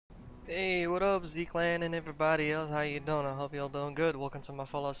Hey, what up, Z-Clan and everybody else? How you doing? I hope y'all doing good. Welcome to my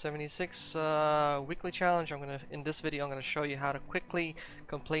Fallout 76 weekly challenge. In this video, I'm gonna show you how to quickly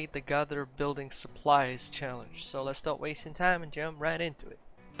complete the Gather Building Supplies challenge. So let's stop wasting time and jump right into it.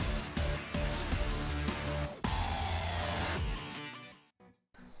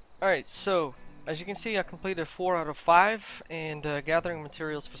 Alright, so as you can see, I completed 4 out of 5 and gathering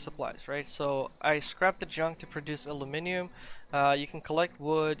materials for supplies, right? So I scrapped the junk to produce aluminum. You can collect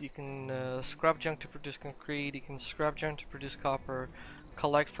wood, you can scrap junk to produce concrete, you can scrap junk to produce copper,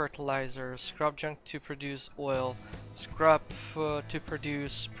 collect fertilizer, scrap junk to produce oil, scrap to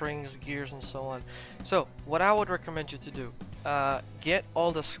produce springs, gears, and so on. So what I would recommend you to do, get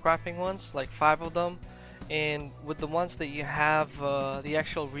all the scrapping ones, like 5 of them, and with the ones that you have the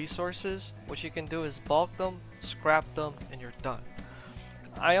actual resources, what you can do is bulk them, scrap them, and you're done.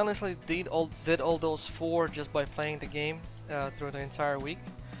 I honestly did all those 4 just by playing the game through the entire week,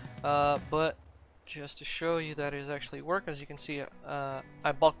 but just to show you that it actually works, as you can see,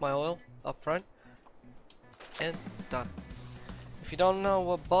 I bulked my oil up front and done. If you don't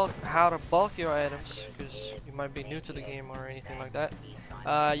know how to bulk your items, because you might be new to the game or anything like that,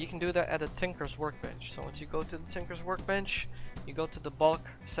 you can do that at a Tinker's Workbench. So once you go to the Tinker's Workbench, you go to the bulk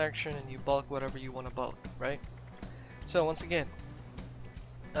section and you bulk whatever you want to bulk, right? So once again,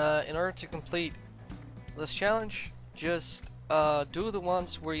 in order to complete this challenge, just do the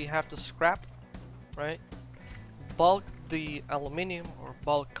ones where you have to scrap, right? Bulk the aluminium, or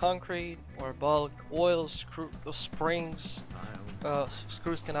bulk concrete, or bulk oil, springs.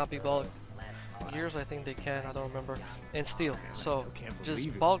 Screws cannot be bulked. Gears, I think they can, I don't remember. And steel. So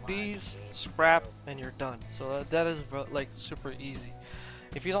just bulk these, scrap, and you're done. So that is like super easy.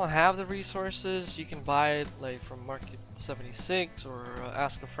 If you don't have the resources, you can buy it like from Market 76, or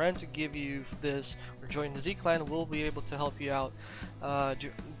ask a friend to give you this, or join the Z-Clan. We'll be able to help you out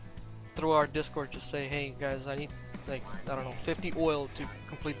through our Discord. Just say, hey guys, I need like, I don't know, 50 oil to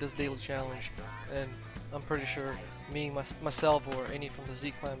complete this daily challenge, and I'm pretty sure myself or any from the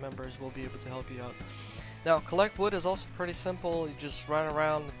Z-Clan members will be able to help you out. Now, collect wood is also pretty simple. You just run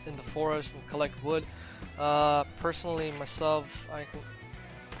around in the forest and collect wood. Personally, myself,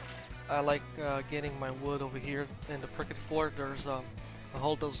 I like getting my wood over here in the prickly floor. There's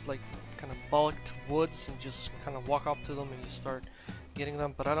all those like kind of bulked woods, and just kind of walk up to them and you start getting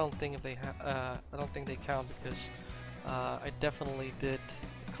them. But I don't think they count, because I definitely did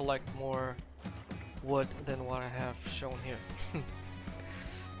collect more wood than what I have shown here.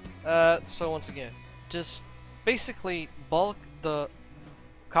 So once again, just basically bulk the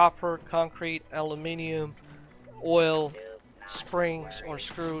copper, concrete, aluminium, oil, springs or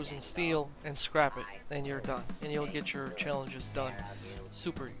screws, and steel, and scrap it, and you're done, and you'll get your challenges done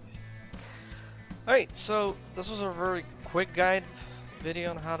super easy. Alright, so this was a very quick guide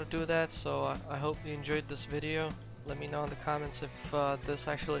video on how to do that, so I hope you enjoyed this video. Let me know in the comments if this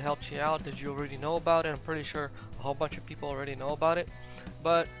actually helped you out. Did you already know about it? I'm pretty sure a whole bunch of people already know about it,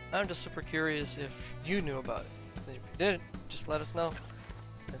 but I'm just super curious if you knew about it. And if you didn't, just let us know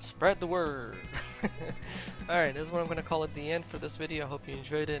and spread the word. Alright, this is what I'm going to call it the end for this video. I hope you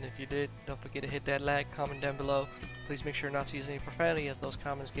enjoyed it, and if you did, don't forget to hit that like, comment down below. Please make sure not to use any profanity, as those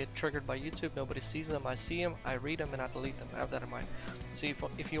comments get triggered by YouTube. Nobody sees them, I see them, I read them, and I delete them. Have that in mind. So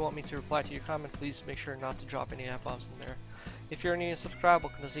if you want me to reply to your comment, please make sure not to drop any F-bombs in there. If you're new to subscribe,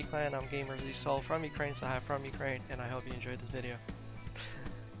 welcome to Z-Clan. I'm Gamer Z-Soul from Ukraine, so hi from Ukraine, and I hope you enjoyed this video.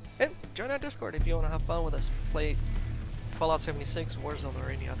 And join our Discord if you want to have fun with us. Play Fallout 76, Warzone, or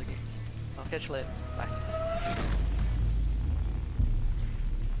any other games. I'll catch you later. Bye.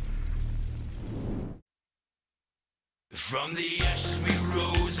 From the ashes we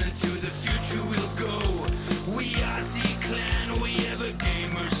rose, into the future we'll go.